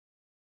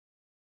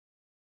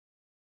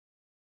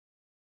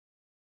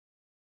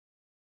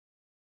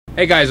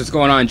Hey guys, what's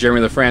going on?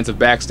 Jeremy Lafrentz of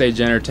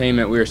Backstage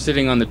Entertainment. We are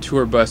sitting on the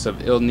tour bus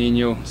of Ill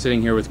Nino, sitting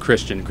here with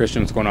Cristian. Cristian,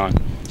 what's going on?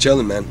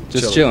 Chilling, man.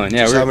 Just chilling.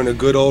 Yeah, just having a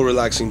good old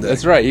relaxing day.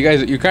 That's right. You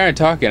guys, you're kind of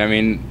talking. I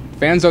mean,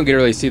 fans don't get to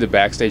really see the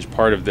backstage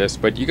part of this,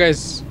 but you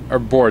guys are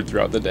bored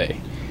throughout the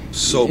day.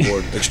 So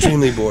bored,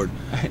 extremely bored.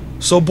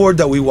 So bored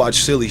that we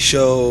watch silly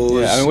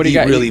shows. Yeah, I mean, what do you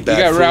got? Really you bad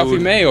got food. Ralphie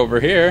May over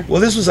here. Well,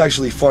 this was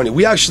actually funny.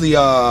 We actually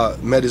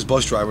met his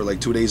bus driver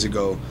like 2 days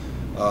ago,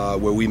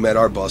 where we met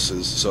our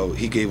buses. So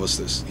he gave us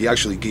this. He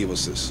actually gave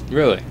us this.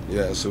 Really?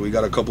 Yeah. So we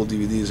got a couple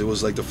DVDs. It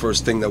was like the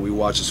first thing that we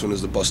watched as soon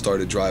as the bus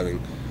started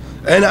driving.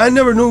 And I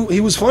never knew he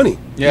was funny.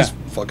 Yeah. He's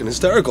fucking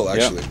hysterical,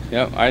 actually.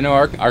 Yeah. I know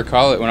our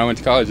college, when I went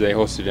to college, they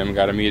hosted him,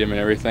 got to meet him and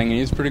everything, and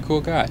he's a pretty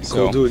cool guy.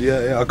 Cool dude,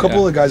 yeah. A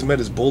couple of guys met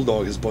his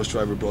bulldog. His bus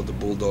driver brought the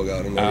bulldog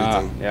out and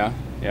everything. Yeah.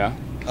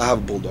 I have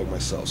a bulldog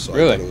myself, so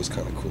really? I thought it was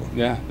kind of cool.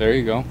 Yeah, there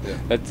you go. Yeah.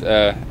 That's,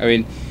 I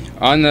mean,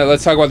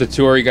 let's talk about the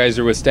tour. You guys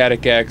are with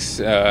Static X.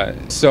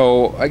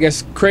 So I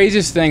guess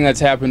craziest thing that's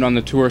happened on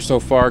the tour so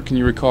far. Can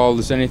you recall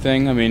this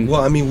anything? I mean,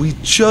 well, we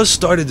just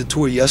started the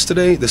tour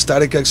yesterday. The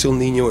Static X, Ill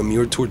Nino, and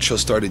Muir tour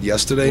just started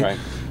yesterday. Right.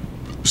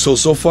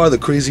 So far, the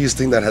craziest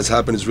thing that has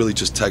happened is really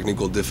just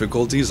technical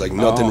difficulties. Like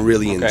nothing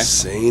really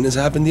insane has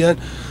happened yet.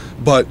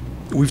 But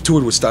we've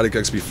toured with Static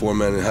X before,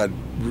 man, and had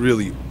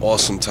really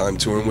awesome time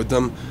touring with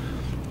them.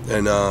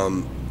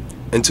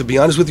 And to be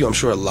honest with you, I'm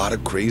sure a lot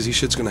of crazy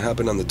shit's gonna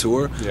happen on the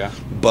tour. Yeah.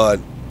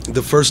 But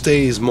the first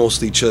day is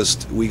mostly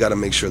just we gotta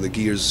make sure the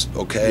gear's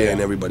okay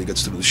and everybody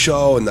gets through the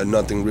show and that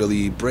nothing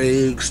really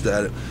breaks,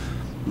 that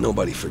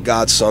nobody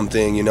forgot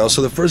something, you know.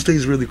 So the first day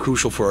is really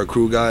crucial for our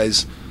crew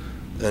guys,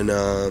 and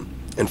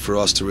for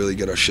us to really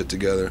get our shit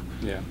together.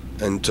 Yeah.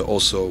 And to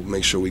also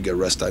make sure we get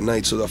rest at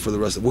night, so that for the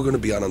rest we're gonna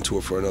be out on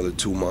tour for another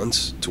 2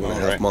 months,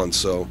 2.5 months.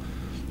 So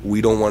we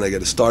don't want to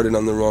get it started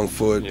on the wrong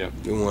foot. Yeah.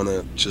 We want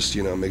to just,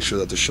 make sure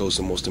that the show's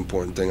the most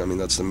important thing. I mean,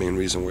 that's the main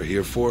reason we're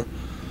here for.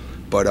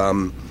 But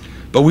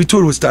we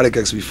toured with Static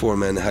X before,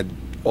 man. Had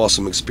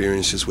awesome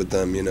experiences with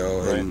them,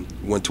 and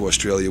went to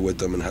Australia with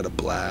them and had a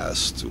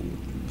blast.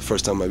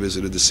 First time I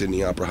visited the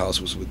Sydney Opera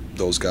House was with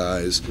those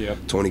guys,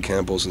 Tony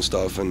Campos and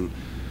stuff, and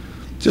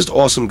just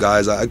awesome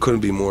guys. I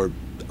couldn't be more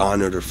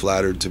honored or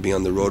flattered to be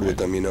on the road with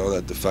them,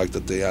 that the fact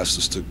that they asked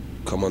us to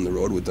come on the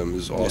road with them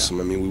is awesome.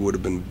 Yeah. I mean, we would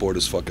have been bored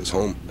as fuck at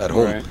home.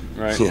 Right.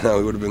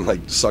 We would have been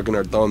like sucking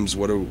our thumbs.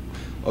 Where are we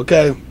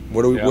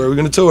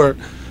gonna tour?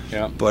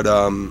 Yeah. But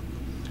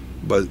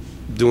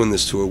doing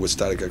this tour with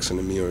Static X and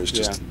the Muir is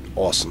just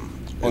awesome.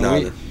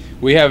 Well,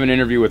 we have an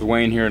interview with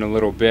Wayne here in a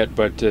little bit,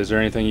 but is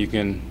there anything you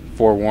can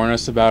forewarn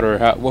us about, or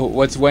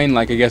what's Wayne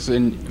like? I guess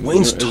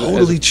Wayne's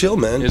totally chill,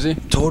 man. Is he?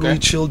 Totally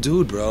chill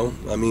dude, bro.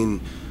 I mean,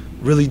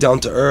 really down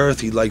to earth.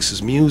 He likes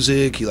his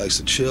music. He likes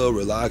to chill,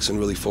 relax, and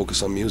really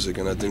focus on music.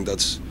 And I think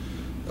that's,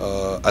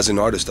 as an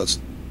artist,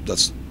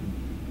 that's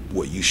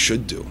what you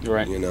should do.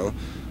 Right.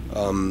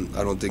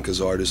 I don't think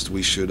as artists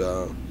we should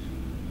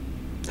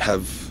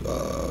have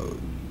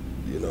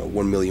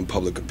 1 million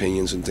public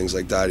opinions and things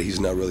like that. He's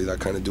not really that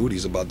kind of dude.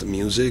 He's about the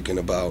music and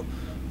about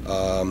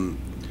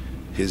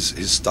his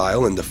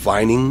style and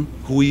defining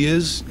who he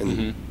is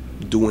and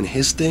doing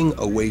his thing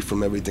away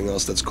from everything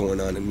else that's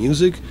going on in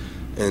music.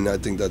 And I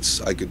think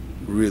I could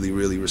really,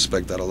 really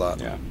respect that a lot.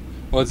 Yeah.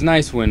 Well, it's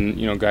nice when,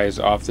 guys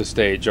off the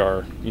stage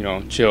are,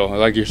 chill,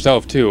 like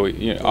yourself too,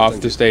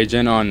 off the stage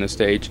and on the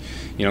stage,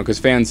 because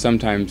fans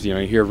sometimes, you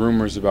hear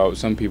rumors about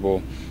some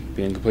people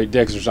being complete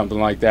dicks or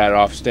something like that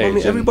off stage. Well, I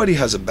mean, everybody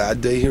has a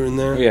bad day here and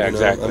there. Yeah,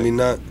 exactly. I mean,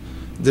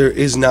 there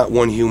is not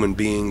one human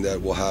being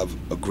that will have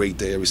a great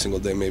day every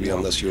single day, maybe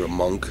unless you're a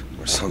monk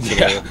or something.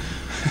 Yeah.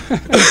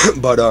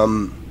 But,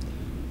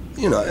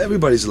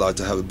 everybody's allowed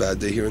to have a bad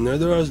day here and there.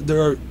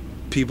 There are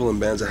people in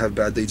bands that have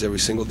bad days every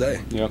single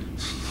day. Yep.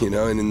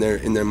 And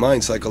in their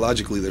mind,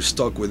 psychologically, they're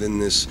stuck within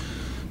this,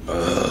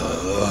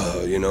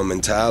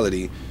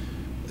 mentality,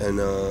 and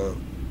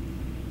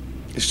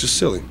it's just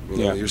silly.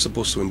 You're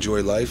supposed to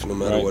enjoy life no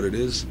matter what it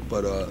is,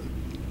 but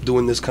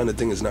doing this kind of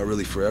thing is not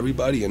really for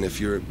everybody. And if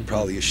you're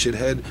probably a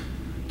shithead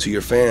to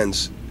your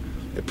fans,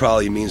 it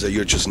probably means that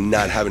you're just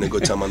not having a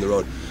good time on the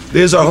road.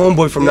 There's our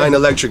homeboy from 9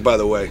 Electric, by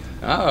the way.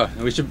 Oh,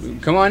 we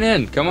should come on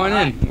in. Come on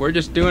in. We're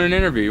just doing an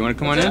interview. You want to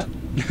come on in?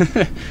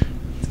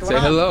 Say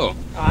hello.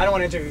 I don't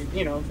want to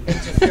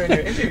interfere in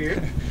your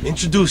interview.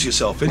 Introduce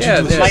yourself.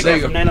 Michael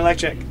from 9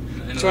 Electric.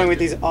 Touring with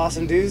these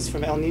awesome dudes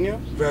from Ill Nino.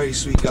 Very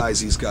sweet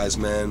guys, these guys,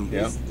 man.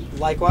 Yeah.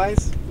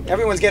 Likewise.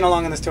 Everyone's getting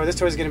along on this tour. This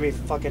tour is going to be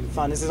fucking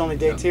fun. This is only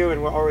day 2,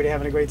 and we're already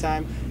having a great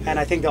time. And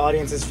I think the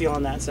audience is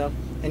feeling that. So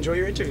enjoy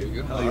your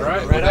interview. All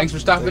right. Well, thanks for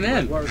stopping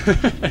in.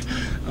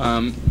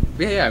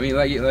 Yeah. I mean,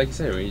 like you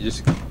said,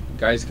 just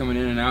guys coming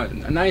in and out,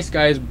 nice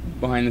guys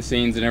behind the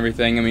scenes and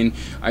everything. I mean,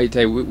 I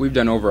tell you, we've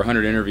done over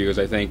 100 interviews,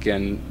 I think,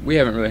 and we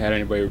haven't really had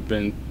anybody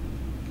been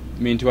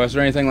mean to us or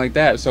anything like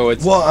that. So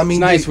it's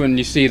nice when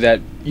you see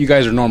that you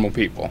guys are normal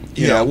people.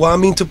 You know? Well, I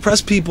mean, to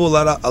press people a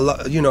lot,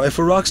 if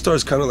a rock star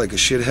is kind of like a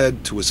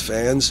shithead to his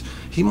fans,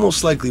 he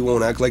most likely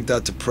won't act like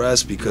that to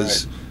press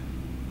because,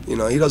 he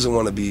doesn't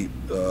want to be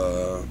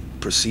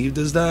perceived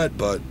as that.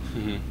 But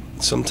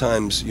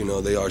sometimes, you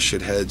know, they are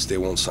shitheads. They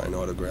won't sign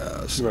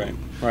autographs. Right.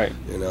 Right.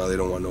 You know, they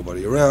don't want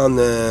nobody around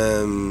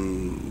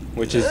them.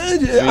 Which is,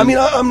 I mean,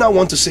 I'm not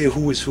one to say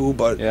who is who,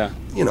 but yeah.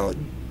 you know,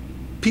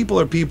 people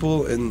are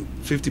people, and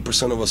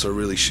 50% of us are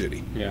really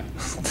shitty. Yeah.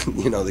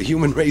 You know, the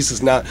human race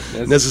is not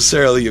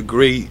necessarily a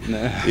great,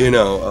 you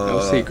know.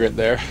 No secret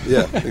there.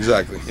 Yeah,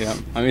 exactly. Yeah.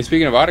 I mean,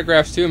 speaking of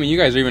autographs, too, I mean, you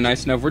guys are even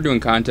nice enough. We're doing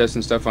contests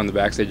and stuff on the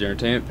Backstage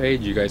Entertainment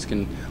page. You guys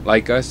can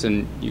like us,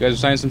 and you guys are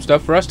signing some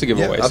stuff for us to give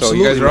away. Absolutely, so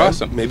you guys are man.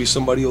 awesome. Maybe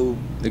somebody will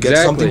get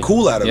something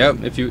cool out of it.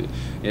 Yep.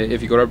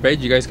 If you go to our page,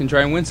 you guys can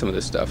try and win some of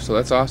this stuff. So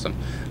that's awesome.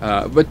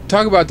 But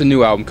talk about the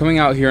new album coming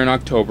out here in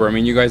October. I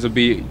mean, you guys will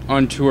be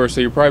on tour,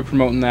 so you're probably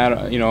promoting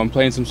that. You know, I'm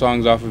playing some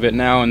songs off of it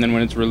now, and then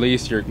when it's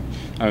released, you're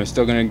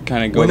still going to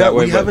kind of go that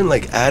way. We haven't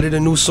like added a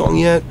new song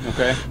yet.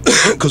 Okay.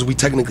 Because we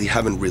technically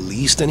haven't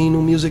released any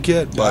new music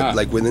yet. But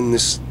like within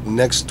this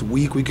next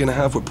week and a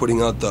half, we're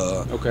putting out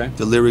the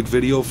lyric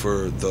video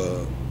for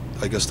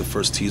I guess the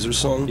first teaser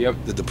song. Yep.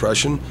 The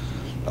Depression.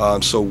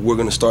 So we're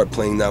going to start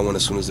playing that one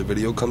as soon as the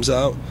video comes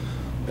out.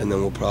 And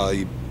then we'll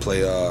probably play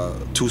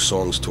 2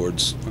 songs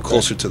towards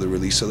closer to the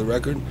release of the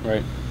record.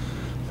 Right.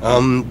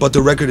 But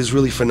the record is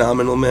really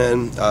phenomenal,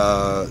 man.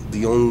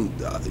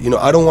 You know,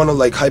 I don't want to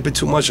like hype it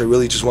too much. I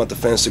really just want the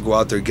fans to go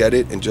out there, get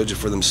it, and judge it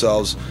for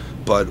themselves.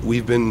 But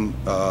we've been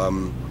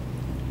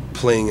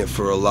playing it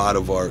for a lot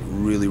of our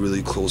really,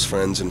 really close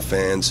friends and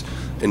fans,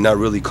 and not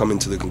really coming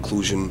to the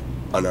conclusion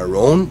on our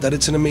own that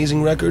it's an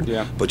amazing record.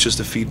 Yeah. But just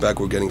the feedback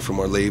we're getting from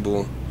our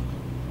label,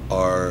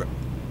 our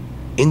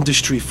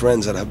industry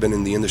friends that have been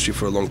in the industry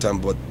for a long time,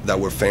 but that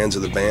were fans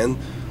of the band.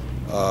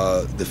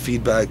 The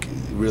feedback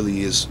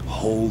really is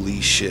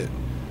holy shit.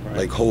 Right.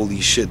 Like, holy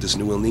shit, this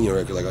new Ill Nino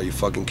record, like, are you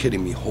fucking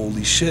kidding me?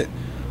 Holy shit.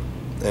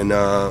 And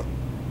I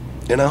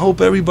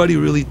hope everybody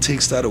really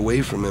takes that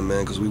away from him,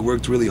 man, because we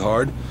worked really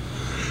hard.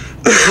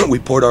 We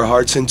poured our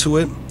hearts into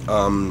it.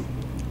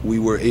 We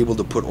were able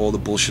to put all the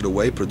bullshit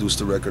away, produce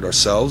the record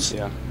ourselves.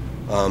 Yeah.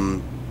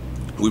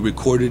 We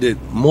recorded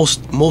it,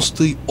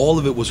 mostly all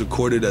of it was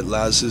recorded at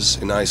Laz's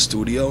and I's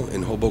studio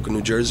in Hoboken,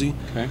 New Jersey.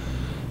 Okay.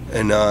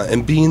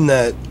 And being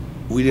that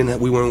we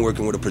weren't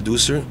working with a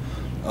producer,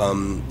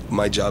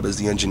 my job as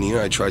the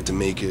engineer, I tried to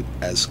make it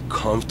as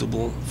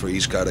comfortable for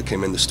each guy that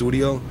came in the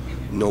studio.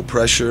 No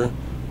pressure.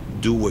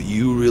 Do what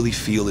you really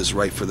feel is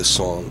right for the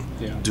song.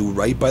 Yeah. Do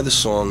right by the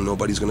song.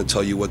 Nobody's gonna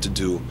tell you what to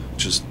do.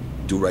 Just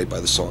do right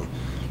by the song.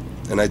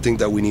 And I think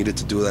that we needed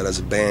to do that as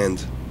a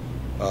band.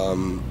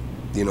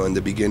 You know, in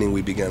the beginning,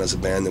 we began as a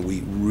band, and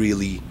we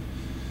really,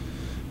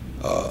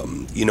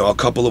 you know, a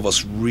couple of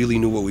us really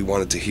knew what we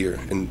wanted to hear.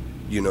 And,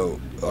 you know,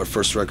 our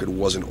first record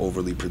wasn't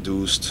overly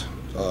produced.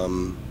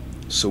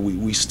 So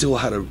we still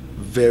had a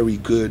very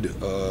good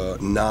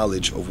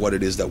knowledge of what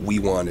it is that we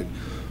wanted.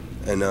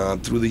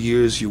 And through the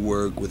years, you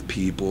work with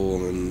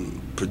people and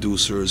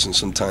producers, and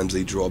sometimes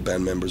they draw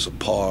band members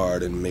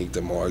apart and make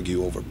them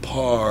argue over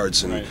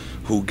parts and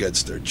who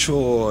gets their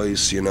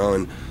choice, you know.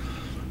 And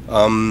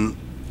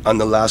on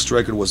the last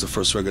record was the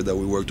first record that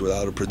we worked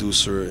without a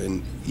producer,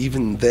 and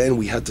even then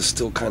we had to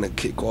still kind of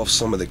kick off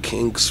some of the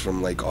kinks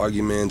from like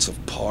arguments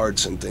of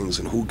parts and things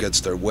and who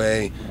gets their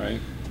way. Right.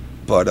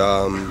 But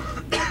on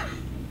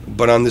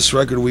this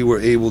record we were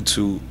able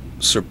to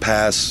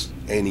surpass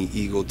any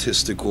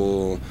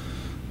egotistical,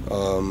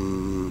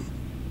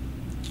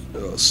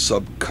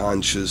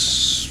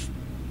 subconscious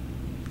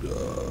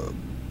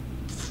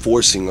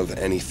forcing of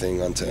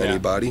anything onto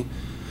anybody.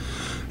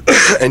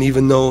 And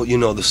even though, you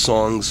know, the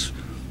songs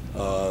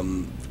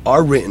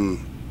are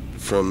written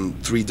from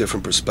 3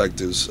 different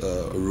perspectives.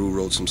 Aru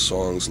wrote some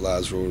songs,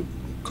 Laz wrote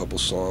a couple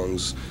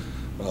songs,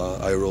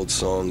 I wrote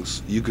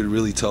songs. You could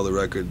really tell the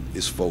record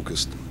is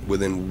focused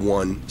within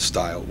one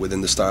style,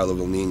 within the style of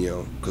Ill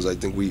Nino, because I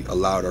think we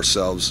allowed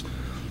ourselves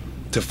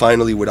to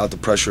finally, without the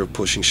pressure of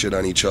pushing shit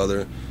on each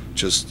other,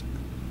 just,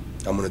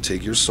 I'm going to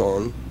take your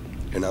song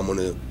and I'm going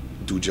to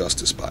do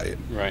justice by it.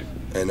 Right.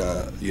 And,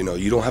 you know,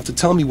 you don't have to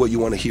tell me what you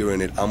want to hear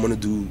in it. I'm going to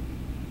do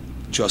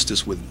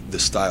justice with the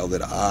style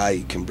that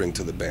I can bring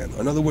to the band.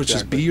 In other words,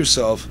 just be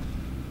yourself,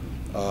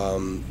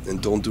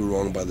 and don't do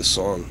wrong by the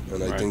song.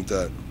 And I think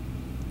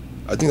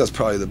that's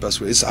probably the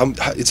best way.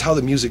 It's how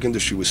the music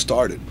industry was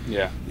started.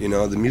 Yeah. You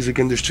know, the music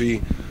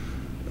industry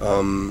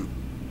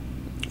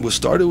was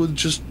started with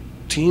just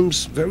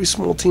teams, very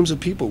small teams of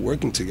people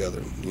working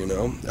together. You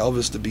know,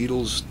 Elvis, the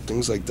Beatles,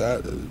 things like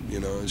that. You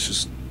know, it's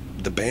just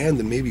the band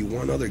and maybe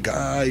one other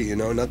guy. You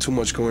know, not too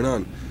much going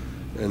on.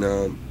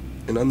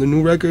 And on the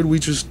new record, we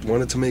just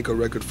wanted to make a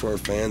record for our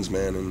fans,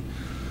 man, and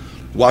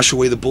wash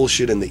away the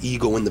bullshit and the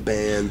ego in the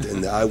band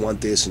and the I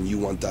want this and you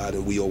want that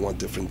and we all want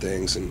different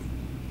things. And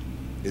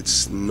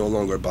it's no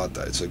longer about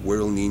that. It's like, we're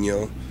Ill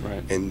Nino,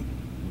 and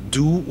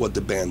do what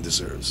the band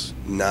deserves,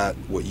 not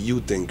what you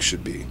think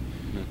should be.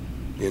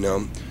 You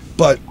know,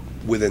 but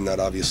within that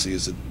obviously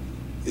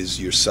is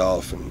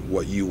yourself and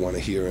what you want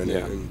to hear in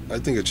it. And I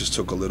think it just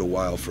took a little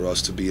while for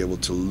us to be able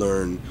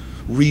to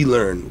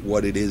relearn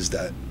what it is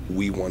that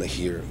we want to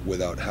hear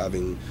without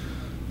having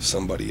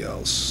somebody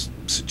else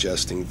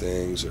suggesting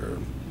things or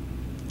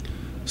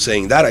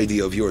saying that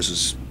idea of yours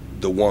is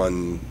the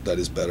one that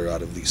is better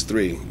out of these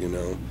three, you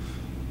know,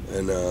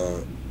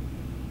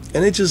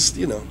 and it just,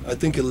 you know, I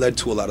think it led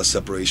to a lot of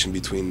separation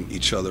between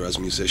each other as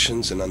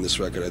musicians, and on this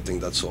record I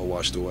think that's all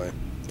washed away,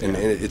 and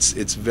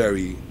it's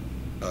very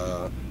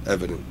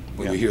evident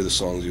when you hear the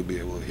songs. You'll be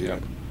able to hear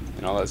it.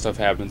 And all that stuff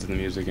happens in the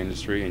music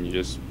industry, and you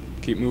just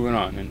keep moving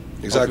on. And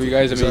exactly, you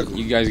guys, I mean,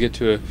 you guys get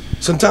to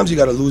sometimes you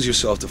got to lose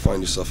yourself to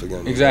find yourself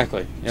again.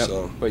 Exactly. Yeah.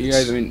 So, but you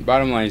guys, I mean,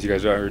 bottom line is you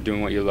guys are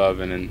doing what you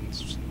love, and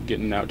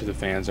getting out to the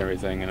fans and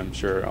everything. And I'm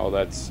sure all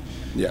that's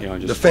you know,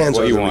 just the fans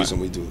what are you the want. reason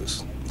we do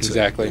this.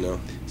 Exactly. You know?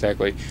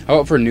 Exactly. How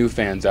about for new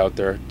fans out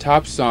there?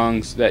 Top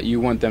songs that you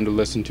want them to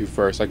listen to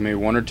first, like maybe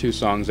 1 or 2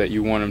 songs that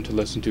you want them to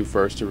listen to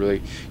first to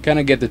really kind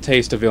of get the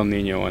taste of Ill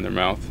Nino in their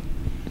mouth.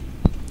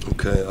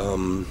 Okay.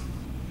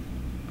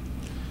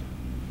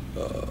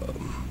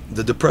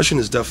 The Depression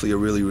is definitely a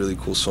really, really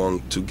cool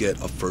song to get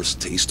a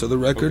first taste of the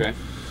record. Okay.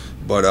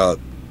 But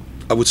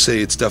I would say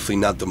it's definitely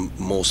not the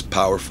most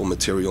powerful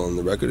material on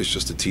the record. It's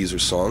just a teaser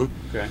song.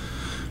 Okay.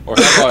 Or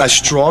how about, as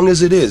strong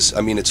as it is,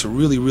 I mean, it's a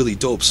really, really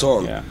dope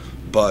song. Yeah.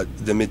 But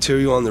the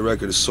material on the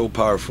record is so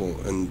powerful,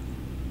 and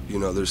you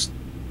know, there's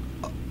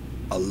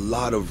a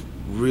lot of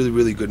really,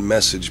 really good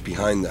message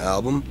behind the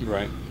album.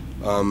 Right.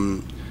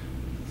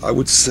 I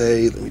would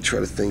say, let me try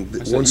to think.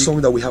 One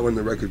song that we have on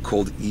the record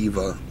called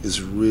Eva is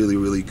really,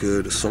 really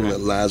good. A song that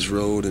Laz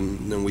wrote,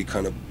 and then we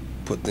kind of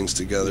put things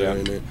together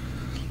in it.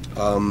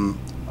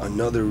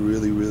 Another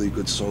really, really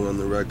good song on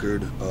the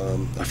record.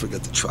 I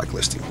forget the track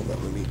listing. Hold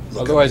on, let me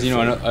look. Otherwise, you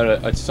know,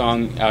 a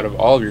song out of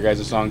all of your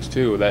guys' songs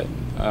too. That.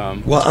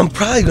 Well, I'm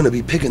probably gonna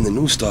be picking the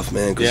new stuff,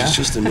 man, because it's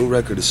just the new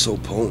record is so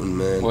potent,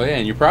 man. Well, yeah,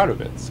 and you're proud of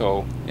it,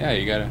 so yeah,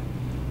 you gotta.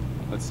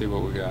 Let's see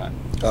what we got.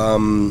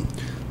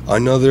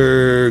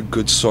 Another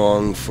good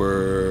song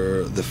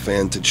for the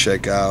fan to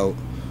check out,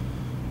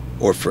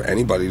 or for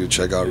anybody to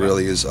check out,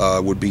 really, is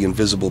would be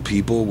Invisible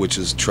People, which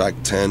is track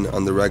 10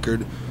 on the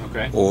record.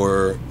 Okay.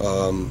 Or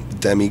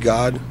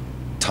Demigod,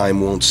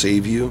 Time Won't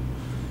Save You.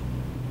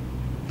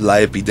 La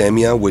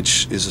Epidemia,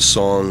 which is a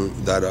song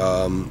that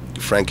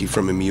Frankie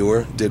from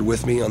Immure did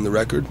with me on the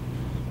record.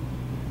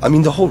 I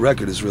mean, the whole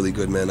record is really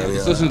good, man. I mean,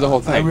 just listen to the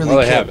whole thing. I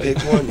really can't pick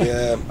one.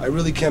 Yeah, I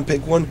really can't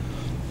pick one.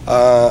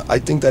 I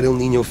think that Ill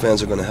Nino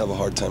fans are going to have a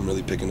hard time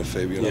really picking a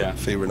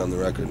favorite on the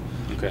record.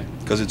 Okay.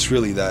 Because it's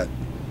really that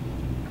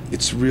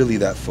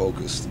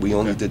focused. We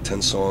only did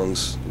 10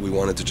 songs. We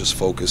wanted to just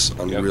focus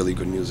on really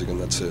good music, and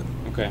that's it.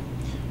 Okay.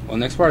 Well,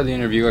 next part of the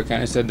interview, I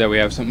kind of said that we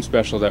have something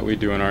special that we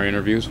do in our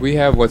interviews. We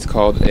have what's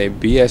called a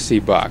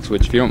BSC box,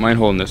 which, if you don't mind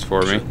holding this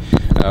for me,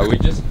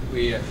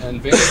 we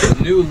unveiled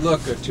a new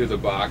look to the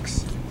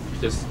box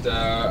just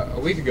a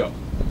week ago.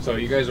 So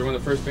you guys are one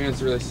of the first bands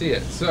to really see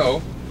it.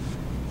 So,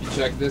 if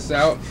you check this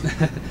out,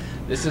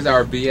 this is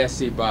our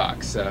BSC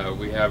box.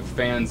 We have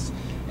fans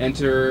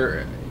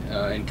enter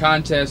in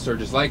contests or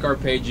just like our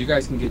page. You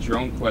guys can get your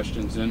own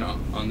questions in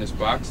on this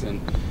box, and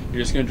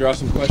you're just going to draw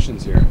some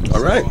questions here.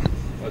 All right.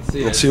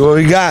 Let's see what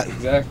we got.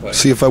 Exactly.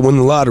 See if I win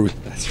the lottery.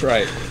 That's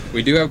right.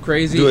 We do have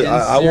crazy. Do it.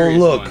 I won't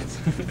look. Ones.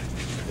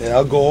 And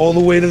I'll go all the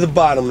way to the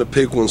bottom to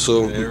pick one,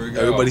 so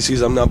everybody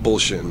sees I'm not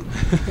bullshitting.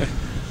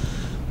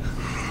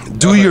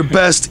 Do your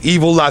best,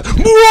 evil laugh.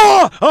 Good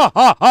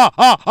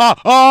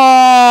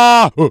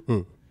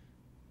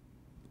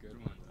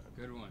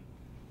one.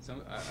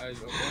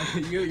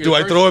 Do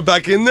I throw it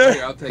back in there?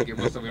 Here, I'll take it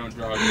so we don't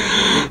draw it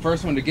again. You're the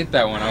first one to get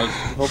that one. I was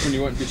hoping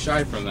you wouldn't be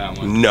shy from that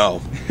one.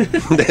 No.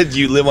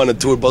 You live on a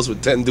tour bus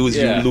with 10 dudes,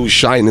 you lose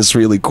shyness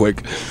really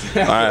quick.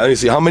 All right, let me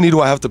see. How many do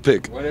I have to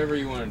pick? Whatever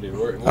you want to do.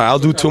 All right, I'll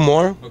do 2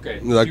 more. Okay.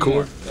 Is that cool?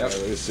 Yep. All right,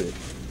 let me see.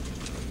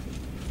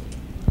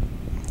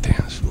 Damn,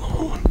 that's a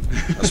long one.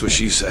 That's what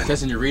she said.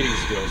 Testing your reading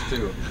skills,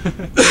 too.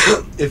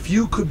 If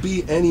you could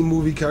be any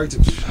movie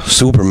character...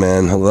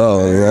 Superman,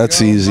 hello. I mean,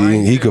 that's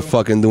easy. He could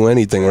fucking do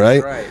anything,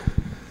 right? Right.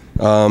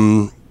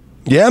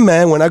 Yeah,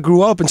 man, when I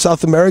grew up in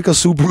South America,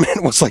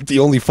 Superman was like the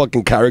only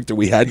fucking character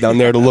we had down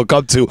there to look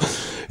up to.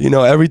 You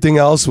know, everything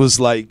else was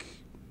like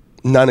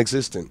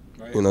non-existent.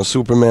 Right. You know,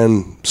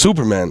 Superman,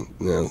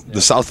 you know,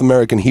 the South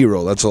American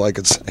hero. That's all I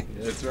could say.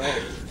 That's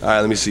right. All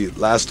right, let me see.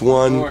 Last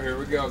one. Oh, here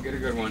we go. Get a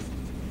good one.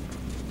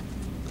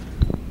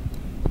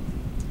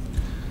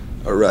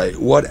 All right.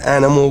 What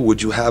animal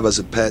would you have as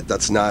a pet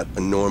that's not a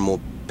normal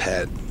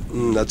pet?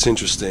 That's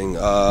interesting.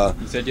 You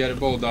said you had a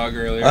bulldog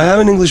earlier. I have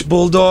an English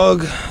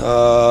bulldog.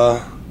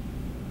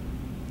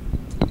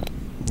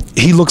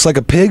 He looks like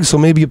a pig, so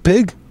maybe a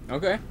pig.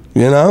 Okay.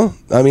 You know?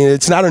 I mean,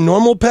 it's not a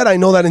normal pet. I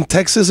know that in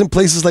Texas and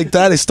places like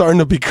that, it's starting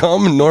to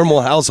become a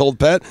normal household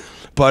pet.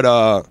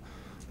 But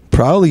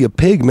probably a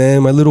pig,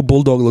 man. My little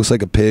bulldog looks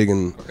like a pig,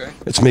 and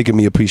it's making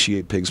me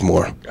appreciate pigs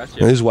more. Gotcha.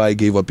 And this is why I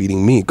gave up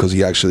eating meat, because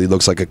he actually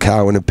looks like a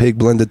cow and a pig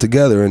blended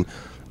together. And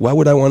why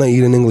would I want to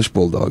eat an English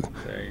bulldog?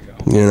 There you go.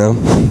 You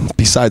know?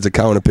 Besides, a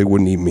cow and a pig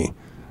wouldn't eat me.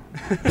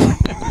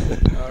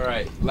 All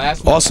right.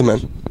 Last one. Awesome,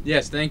 man.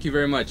 Yes, thank you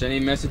very much. Any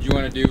message you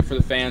want to do for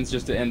the fans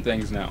just to end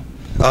things now?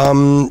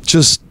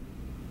 Just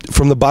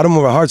from the bottom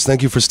of our hearts,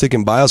 thank you for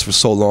sticking by us for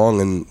so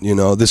long. And, you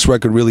know, this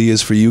record really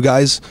is for you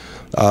guys.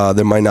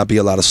 There might not be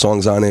a lot of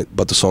songs on it,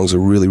 but the songs are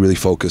really, really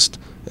focused.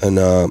 And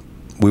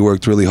we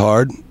worked really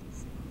hard.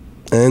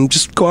 And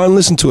just go out and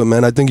listen to it,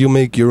 man. I think you'll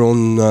make your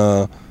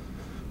own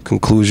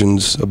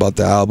conclusions about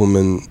the album.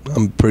 And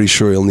I'm pretty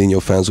sure Ill Nino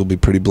fans will be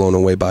pretty blown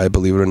away by it,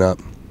 believe it or not.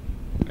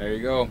 There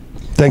you go.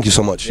 Thank you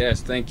so much.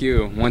 Yes, thank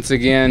you. Once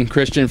again,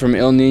 Cristian from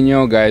Ill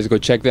Nino. Guys, go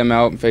check them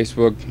out.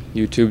 Facebook,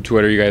 YouTube,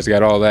 Twitter. You guys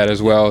got all that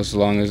as well, as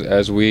long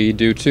as we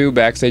do too.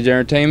 Backstage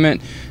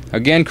Entertainment.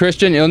 Again,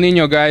 Cristian, Ill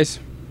Nino, guys.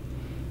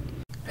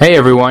 Hey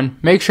everyone,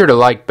 make sure to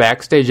like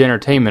Backstage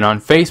Entertainment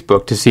on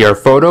Facebook to see our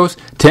photos,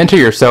 to enter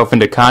yourself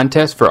into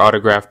contests for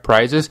autographed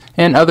prizes,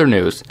 and other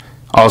news.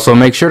 Also,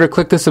 make sure to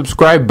click the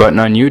subscribe button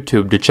on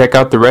YouTube to check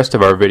out the rest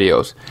of our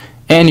videos.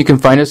 And you can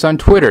find us on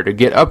Twitter to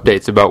get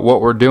updates about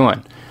what we're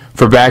doing.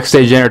 For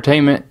Backstage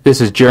Entertainment,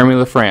 this is Jeremy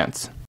Lafrentz.